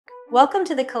Welcome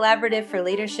to the Collaborative for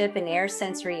Leadership in Ayres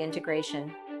Sensory Integration.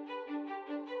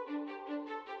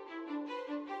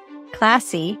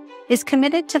 CLASI is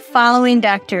committed to following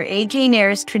Dr. A.J.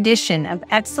 Ayres' tradition of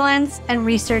excellence and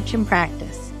research and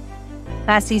practice.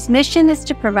 CLASI's mission is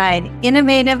to provide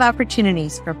innovative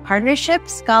opportunities for partnership,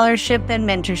 scholarship, and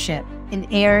mentorship in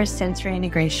Ayres Sensory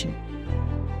Integration.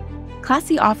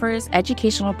 CLASI offers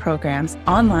educational programs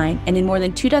online and in more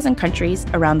than 24 countries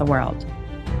around the world.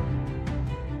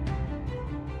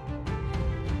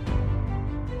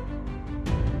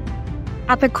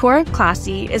 At the core of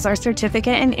CLASI is our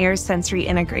certificate in Ayres Sensory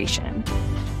Integration.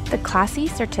 The CLASI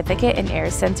Certificate in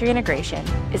Ayres Sensory Integration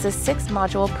is a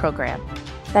 6-module program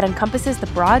that encompasses the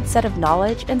broad set of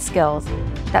knowledge and skills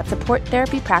that support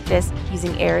therapy practice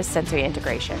using Ayres Sensory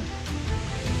Integration.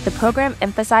 The program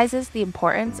emphasizes the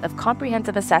importance of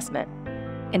comprehensive assessment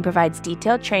and provides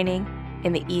detailed training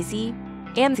in the EASI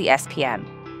and the SPM.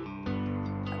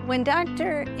 When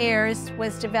Dr. Ayres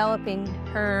was developing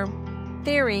her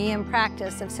theory and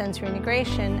practice of sensory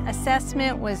integration,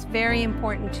 assessment was very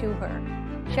important to her.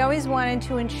 She always wanted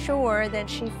to ensure that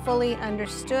she fully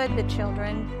understood the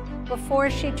children before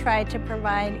she tried to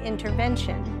provide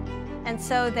intervention, and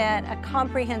so that a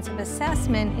comprehensive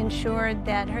assessment ensured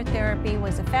that her therapy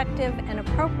was effective and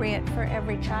appropriate for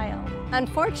every child.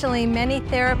 Unfortunately, many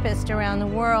therapists around the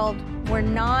world were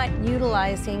not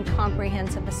utilizing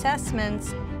comprehensive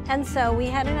assessments, and so we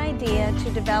had an idea to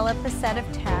develop a set of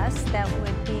tests that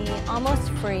would be almost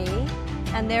free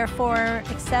and therefore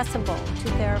accessible to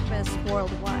therapists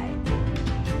worldwide.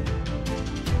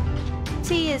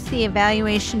 C is the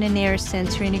Evaluation in Ayres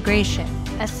Sensory Integration,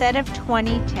 a set of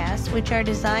 20 tests which are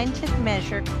designed to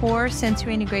measure core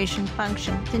sensory integration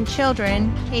functions in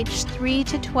children aged 3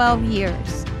 to 12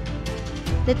 years.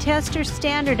 The tests are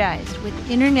standardized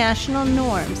with international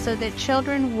norms so that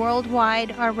children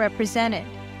worldwide are represented.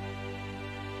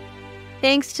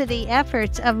 Thanks to the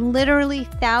efforts of literally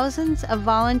thousands of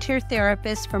volunteer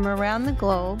therapists from around the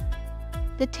globe,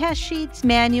 the test sheets,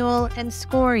 manual, and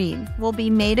scoring will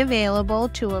be made available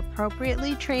to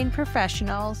appropriately trained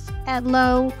professionals at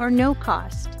low or no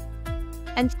cost.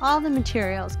 And all the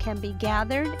materials can be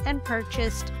gathered and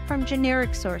purchased from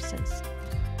generic sources.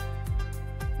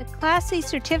 The CLASI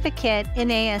Certificate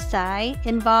in ASI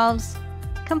involves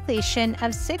completion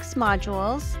of 6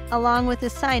 modules along with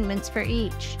assignments for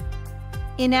each.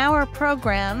 In our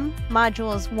program,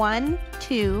 modules 1,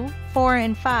 2, 4,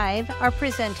 and 5 are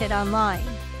presented online.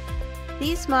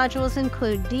 These modules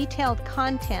include detailed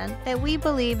content that we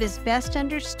believe is best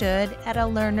understood at a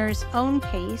learner's own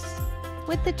pace,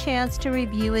 with the chance to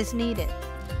review as needed.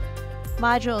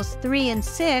 Modules 3 and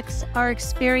 6 are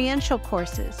experiential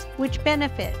courses, which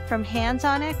benefit from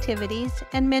hands-on activities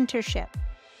and mentorship.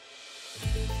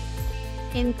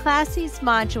 In CLASI's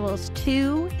modules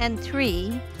 2 and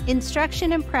 3,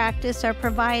 instruction and practice are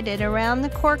provided around the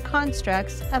core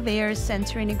constructs of Ayres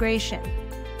Sensory Integration.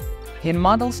 In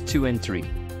modules 2 and 3,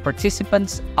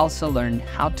 participants also learn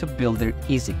how to build their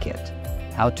EASI kit,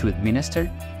 how to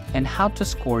administer, and how to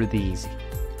score the EASI.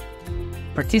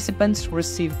 Participants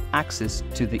receive access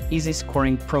to the EASI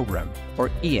Scoring Program, or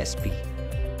ESP,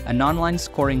 an online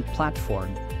scoring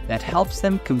platform that helps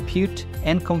them compute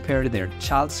and compare their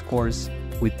child's scores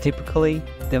with typically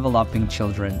developing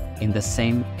children in the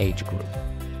same age group.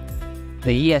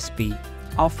 The ESP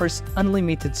offers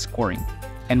unlimited scoring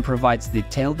and provides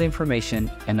detailed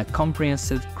information and a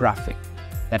comprehensive graphic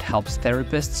that helps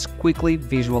therapists quickly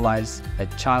visualize a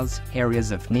child's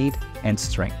areas of need and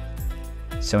strength,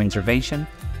 so intervention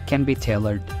can be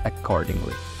tailored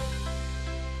accordingly.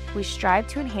 We strive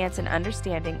to enhance an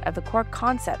understanding of the core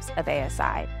concepts of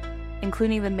ASI,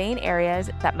 including the main areas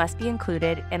that must be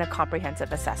included in a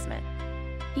comprehensive assessment.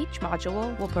 Each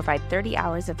module will provide 30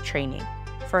 hours of training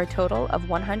for a total of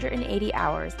 180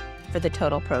 hours for the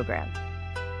total program.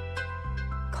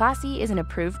 CLASI is an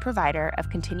approved provider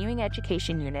of continuing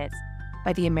education units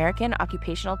by the American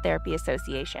Occupational Therapy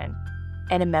Association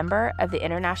and a member of the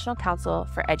International Council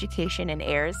for Education in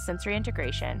Ayres Sensory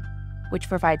Integration, which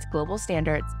provides global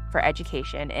standards for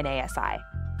education in ASI.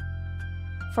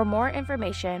 For more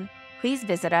information, please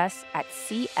visit us at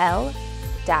cl-asi.org